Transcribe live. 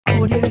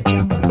Audio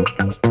Jungle.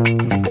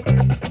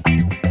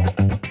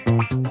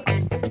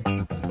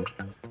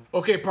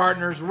 Okay,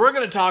 partners, we're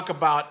going to talk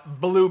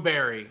about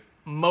BlueBerry.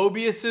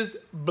 Moebius's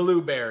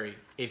BlueBerry.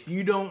 If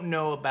you don't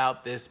know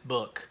about this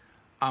book,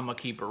 I'm going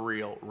to keep it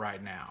real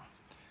right now.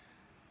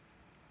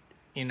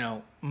 You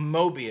know,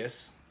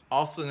 Moebius,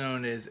 also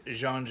known as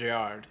Jean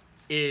Giraud,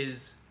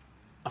 is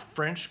a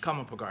French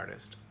comic book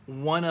artist.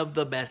 One of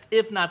the best,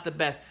 if not the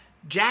best.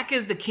 Jack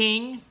is the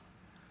king,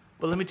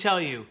 but let me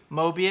tell you,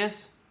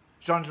 Moebius,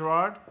 Jean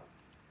Giraud,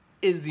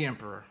 is the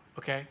emperor,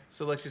 okay?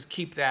 So let's just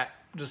keep that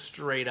just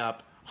straight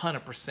up,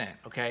 100%,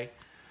 okay?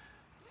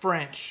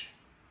 French.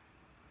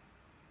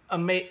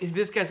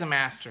 This guy's a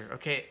master,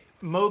 okay?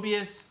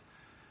 Moebius,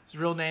 his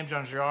real name,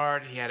 Jean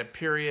Giraud. He had a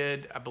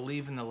period, I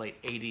believe in the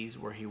late 80s,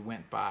 where he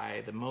went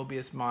by the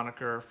Moebius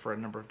moniker for a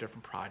number of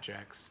different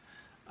projects.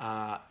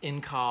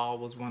 In-Call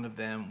was one of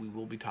them. We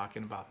will be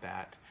talking about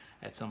that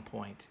at some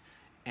point.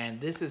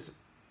 And this is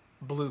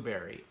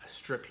BlueBerry, a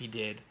strip he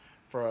did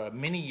for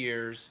many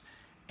years.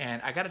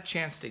 And I got a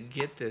chance to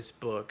get this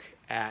book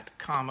at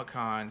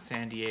Comic-Con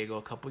San Diego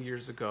a couple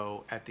years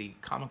ago at the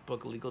Comic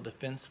Book Legal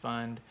Defense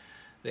Fund.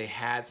 They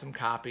had some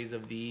copies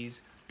of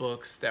these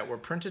books that were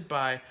printed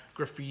by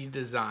Graffiti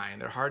Design.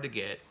 They're hard to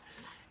get.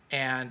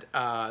 And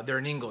they're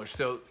in English.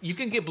 So you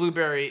can get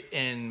BlueBerry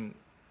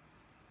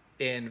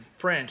in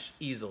French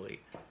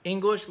easily.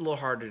 English, a little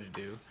harder to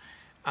do.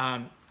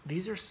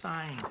 These are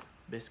signed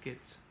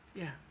biscuits.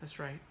 Yeah, that's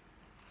right.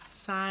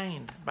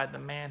 Signed by the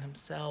man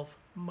himself,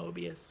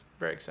 Moebius.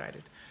 Very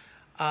excited.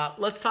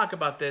 Let's talk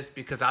about this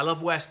because I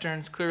love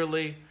Westerns,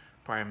 clearly.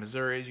 Pride of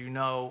Missouri, as you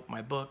know,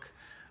 my book.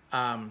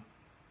 And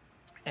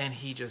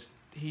he just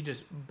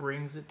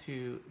brings it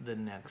to the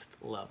next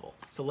level.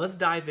 So let's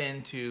dive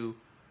into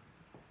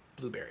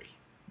BlueBerry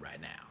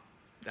right now.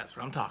 That's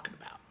what I'm talking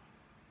about.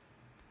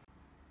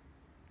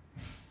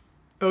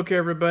 Okay,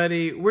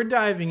 everybody, we're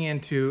diving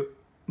into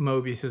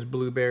Moebius's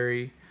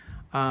BlueBerry.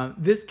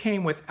 This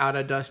came without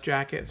a dust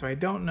jacket, so I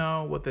don't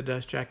know what the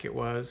dust jacket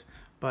was,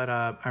 but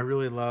I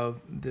really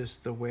love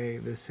the way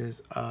this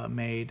is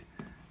made.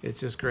 It's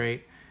just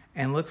great.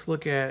 And let's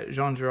look at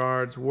Jean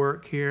Giraud's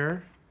work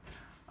here.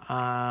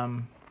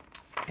 And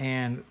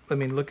let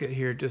me look at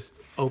here, just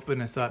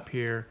open us up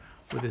here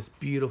with this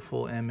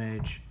beautiful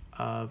image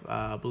of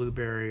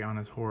BlueBerry on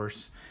his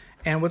horse.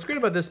 And what's great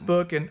about this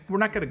book, and we're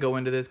not going to go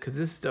into this because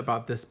this is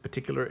about this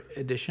particular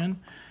edition,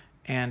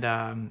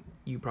 and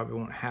you probably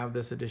won't have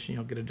this edition,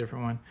 you'll get a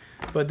different one.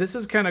 But this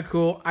is kind of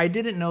cool. I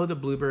didn't know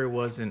that BlueBerry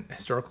was an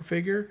historical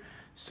figure,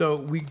 so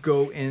we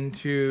go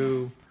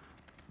into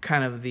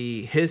kind of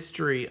the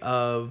history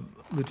of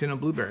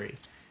Lieutenant BlueBerry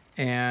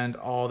and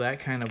all that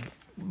kind of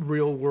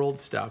real world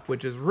stuff,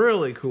 which is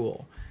really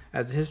cool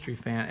as a history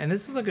fan. And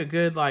this is like a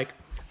good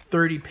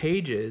 30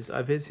 pages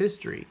of his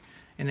history,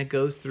 and it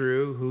goes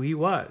through who he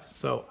was.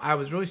 So I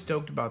was really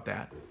stoked about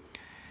that.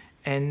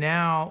 And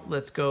now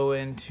let's go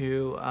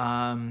into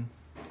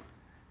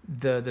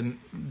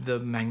the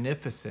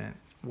magnificent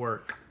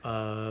work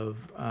of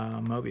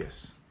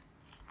Moebius,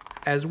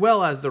 as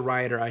well as the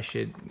writer I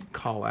should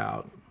call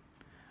out,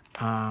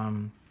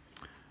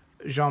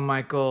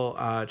 Jean-Michel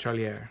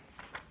Charlier.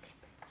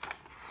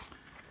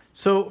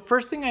 So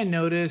first thing I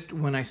noticed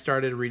when I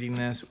started reading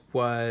this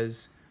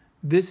was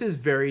this is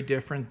very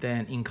different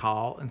than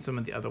In-Call and some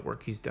of the other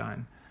work he's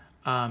done.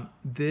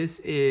 This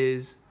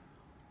is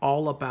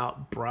all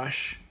about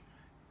brush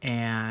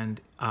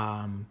and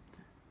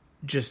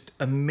just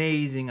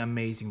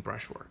amazing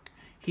brushwork.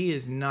 He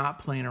is not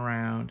playing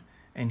around,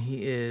 and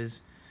he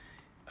is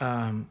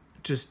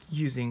just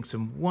using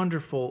some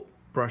wonderful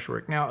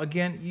brushwork. Now,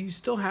 again, you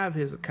still have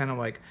his kind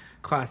of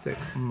classic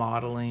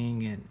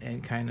modeling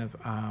and kind of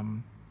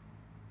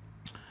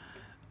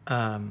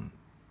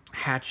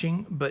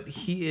hatching, but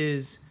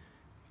it's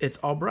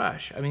all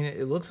brush. I mean,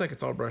 it looks like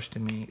it's all brush to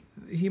me.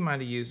 He might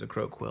have used a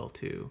crow quill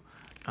too,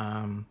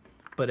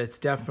 but it's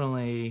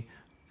definitely,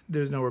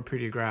 there's no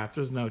repeatograph,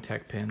 there's no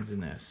tech pens in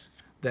this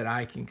that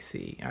I can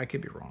see. I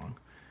could be wrong,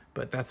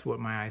 but that's what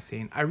my eye's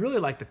seen. I really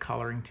like the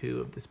coloring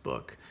too of this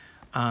book.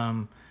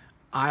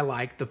 I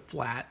like the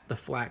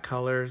flat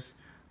colors,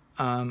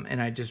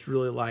 and I just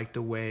really like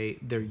the way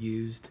they're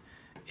used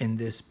in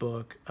this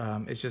book.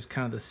 It's just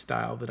kind of the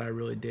style that I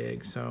really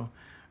dig. So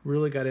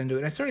really got into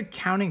it. I started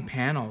counting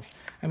panels.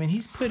 I mean,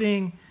 he's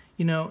putting,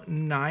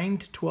 9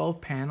 to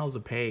 12 panels a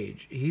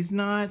page. He's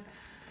not,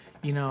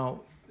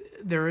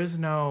 there is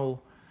no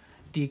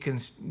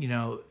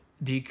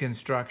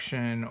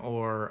deconstruction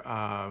or,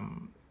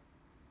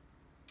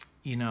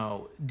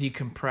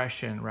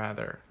 decompression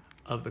rather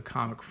of the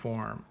comic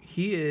form.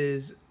 He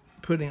is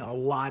putting a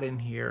lot in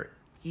here.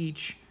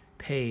 Each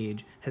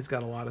page has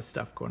got a lot of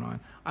stuff going on.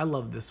 I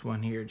love this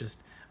one here.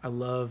 I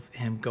love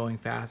him going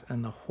fast,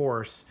 and the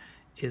horse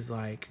is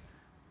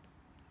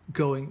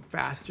going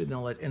faster than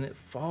and it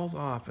falls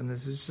off, and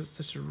this is just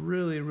such a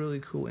really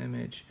cool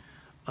image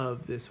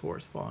of this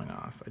horse falling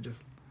off. I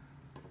just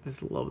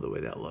love the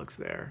way that looks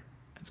there.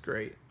 It's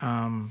great.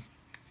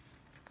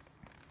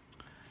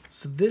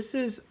 So this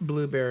is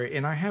BlueBerry,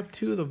 and I have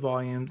 2 of the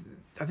volumes.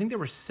 I think there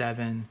were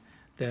 7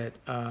 that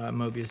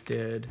Moebius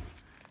did,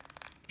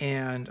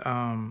 and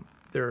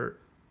they're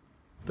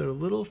a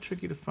little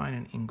tricky to find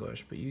in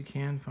English, but you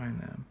can find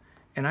them,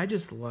 and I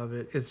just love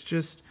it. It's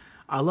just,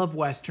 I love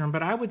Western,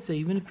 but I would say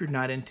even if you're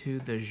not into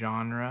the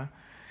genre,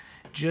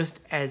 just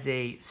as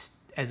a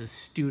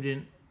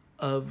student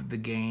of the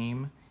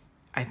game,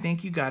 I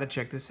think you got to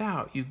check this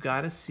out. You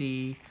got to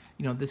see,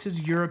 this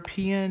is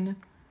European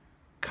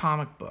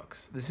comic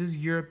books. This is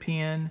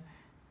European.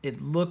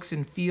 It looks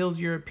and feels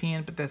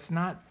European, but that's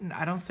not,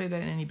 I don't say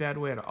that in any bad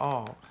way at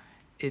all.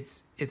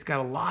 It's got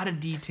a lot of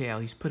detail.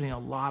 He's putting a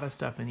lot of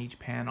stuff in each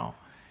panel.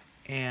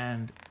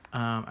 And,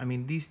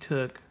 these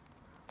took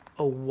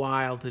a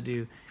while to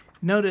do.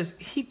 Notice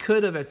he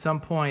could have at some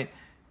point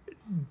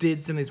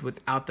did some of these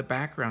without the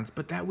backgrounds,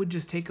 but that would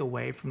just take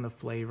away from the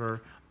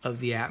flavor of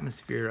the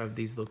atmosphere of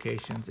these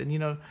locations.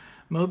 And,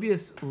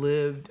 Moebius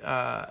lived,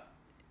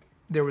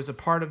 there was a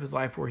part of his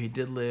life where he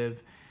did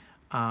live,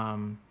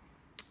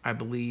 I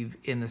believe,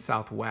 in the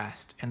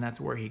Southwest, and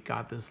that's where he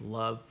got this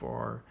love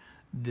for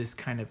this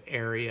kind of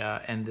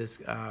area and this,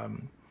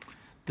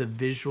 the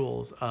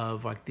visuals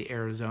of like the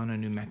Arizona,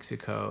 New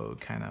Mexico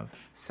kind of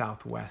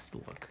Southwest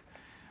look.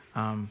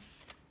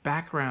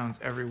 Backgrounds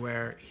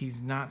everywhere.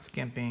 He's not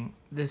skimping.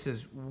 This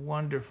is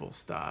wonderful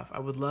stuff. I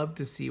would love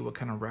to see what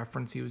kind of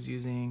reference he was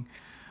using,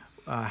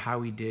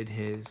 how he did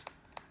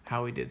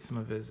some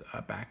of his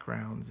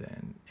backgrounds,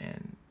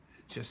 and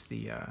just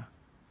the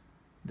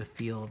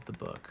feel of the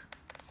book.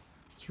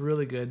 It's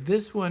really good.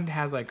 This one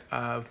has like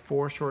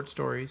 4 short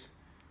stories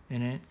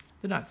in it.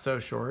 They're not so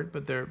short,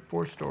 but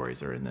 4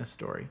 stories are in this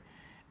story,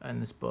 in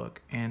this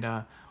book. And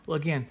well,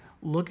 again,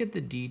 look at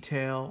the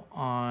detail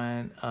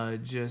on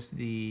just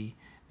the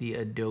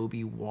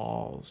adobe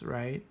walls,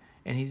 right?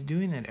 And he's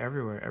doing that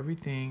everywhere.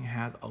 Everything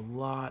has a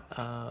lot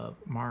of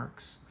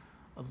marks,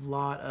 a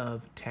lot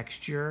of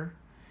texture,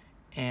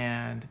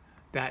 and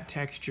that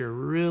texture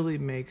really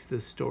makes the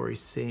story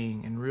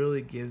sing and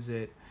really gives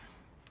it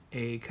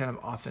a kind of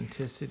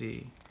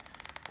authenticity,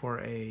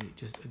 or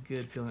just a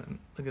good feeling.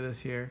 Look at this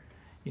here.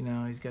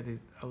 He's got these,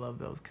 I love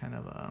those kind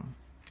of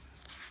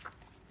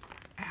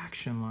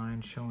action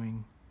lines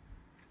showing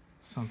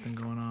something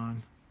going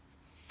on.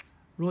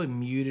 Really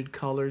muted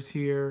colors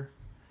here,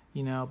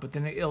 but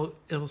then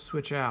it'll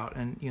switch out,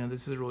 and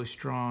this is really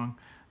strong,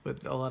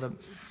 but a lot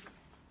of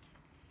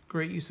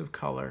great use of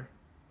color.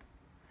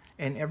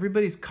 And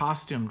everybody's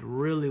costumed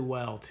really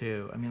well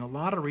too. A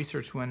lot of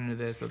research went into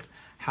this, of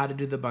how to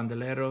do the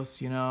bandoleros,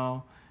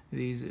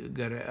 these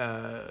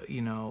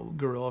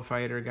guerrilla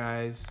fighter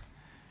guys,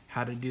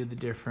 how to do the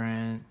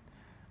different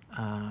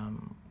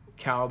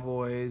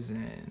cowboys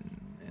and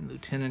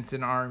lieutenants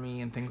in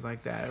army and things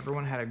like that.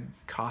 Everyone had a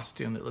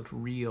costume that looked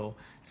real.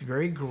 It's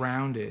very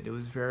grounded. It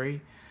was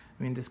very,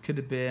 this could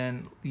have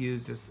been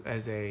used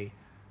as a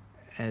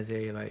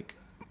like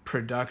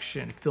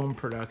film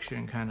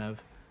production kind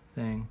of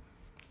thing.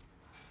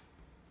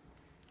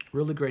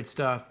 Really great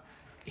stuff.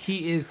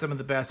 He is some of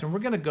the best, and we're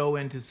going to go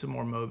into some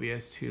more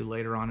Moebius too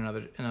later on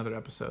in other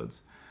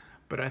episodes.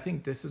 But I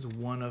think this is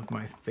one of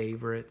my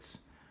favorites,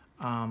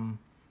 and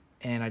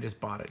I just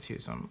bought it too,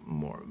 so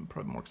I'm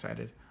probably more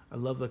excited. I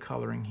love the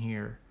coloring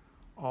here,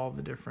 all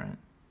the different,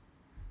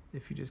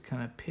 if you just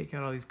kind of pick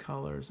out all these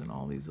colors and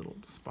all these little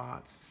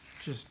spots,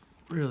 just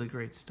really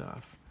great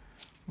stuff.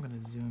 I'm going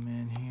to zoom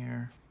in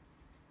here.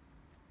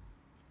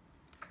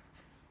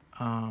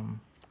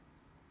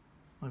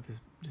 Like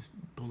this just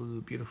blue,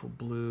 beautiful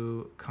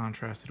blue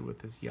contrasted with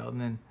this yellow, and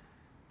then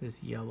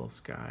this yellow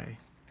sky.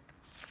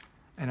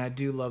 And I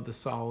do love the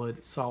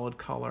solid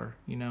color,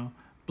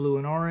 blue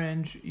and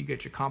orange. You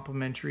get your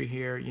complementary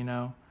here,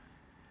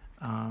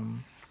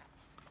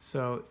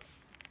 so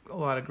a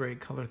lot of great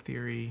color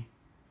theory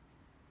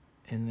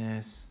in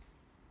this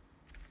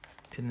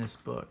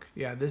book.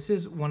 Yeah, this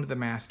is one of the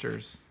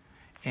masters,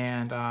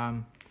 and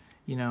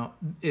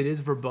it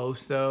is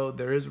verbose though.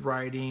 There is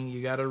writing.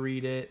 You got to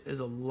read it.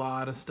 There's a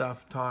lot of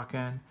stuff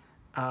talking,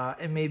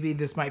 and maybe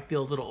this might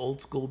feel a little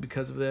old school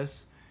because of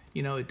this.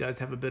 It does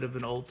have a bit of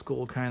an old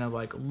school kind of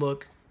like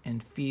look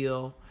and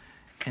feel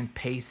and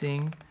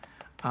pacing.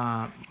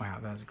 Wow,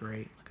 that's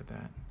great. Look at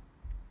that.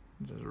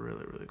 It is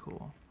really, really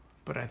cool.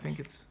 But I think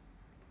it's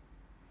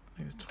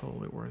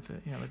totally worth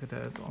it. Yeah, look at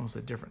that. It's almost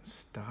a different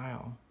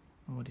style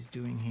than what he's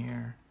doing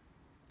here.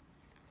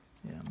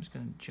 Yeah, I'm just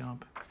going to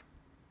jump.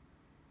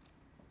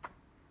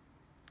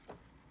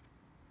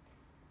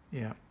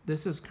 Yeah,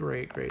 this is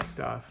great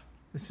stuff.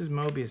 This is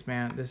Moebius,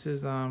 man. This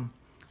is the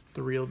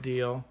real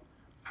deal.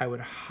 I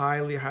would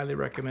highly, highly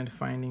recommend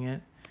finding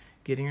it,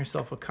 getting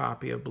yourself a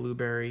copy of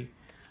BlueBerry.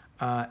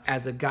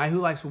 As a guy who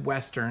likes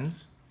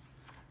Westerns,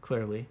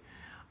 clearly,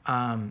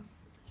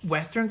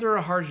 Westerns are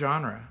a hard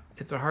genre.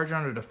 It's a hard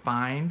genre to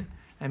find.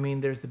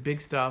 There's the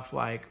big stuff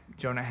like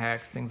Jonah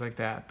Hex, things like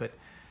that, but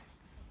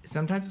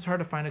sometimes it's hard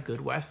to find a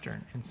good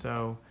Western. And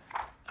so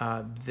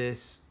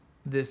this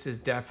is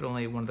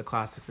definitely one of the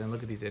classics. And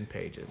look at these end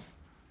pages.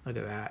 Look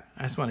at that.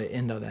 I just want to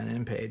end on that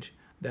end page.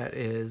 That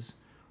is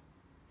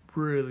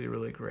really,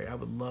 really great. I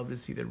would love to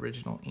see the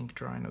original ink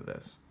drawing of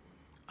this.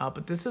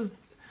 But this is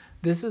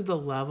This is the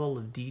level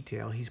of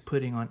detail he's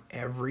putting on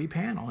every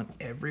panel and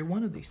every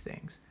one of these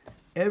things.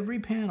 Every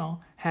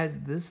panel has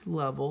this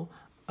level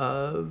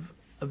of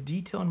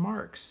detail and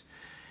marks.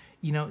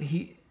 You know,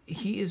 he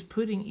is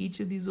putting each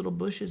of these little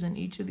bushes in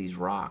each of these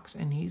rocks,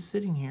 and he's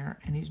sitting here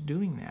and he's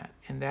doing that.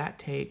 And that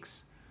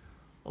takes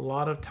a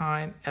lot of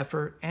time,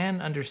 effort,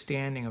 and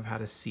understanding of how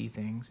to see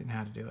things and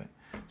how to do it.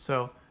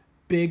 So,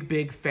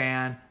 big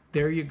fan.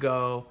 There you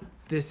go.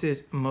 This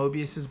is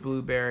Moebius's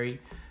BlueBerry.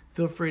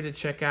 Feel free to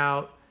check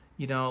out,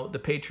 you know, the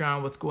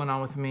Patreon, what's going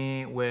on with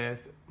me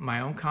with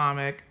my own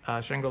comic,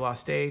 Shangri-La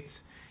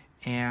States,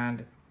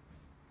 and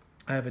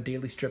I have a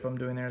daily strip I'm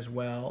doing there as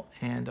well.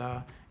 And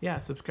yeah,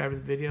 subscribe to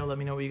the video. Let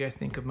me know what you guys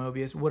think of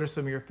Moebius. What are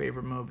some of your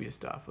favorite Moebius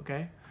stuff,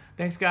 okay?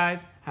 Thanks,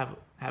 guys. Have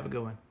a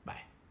good one.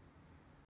 Bye.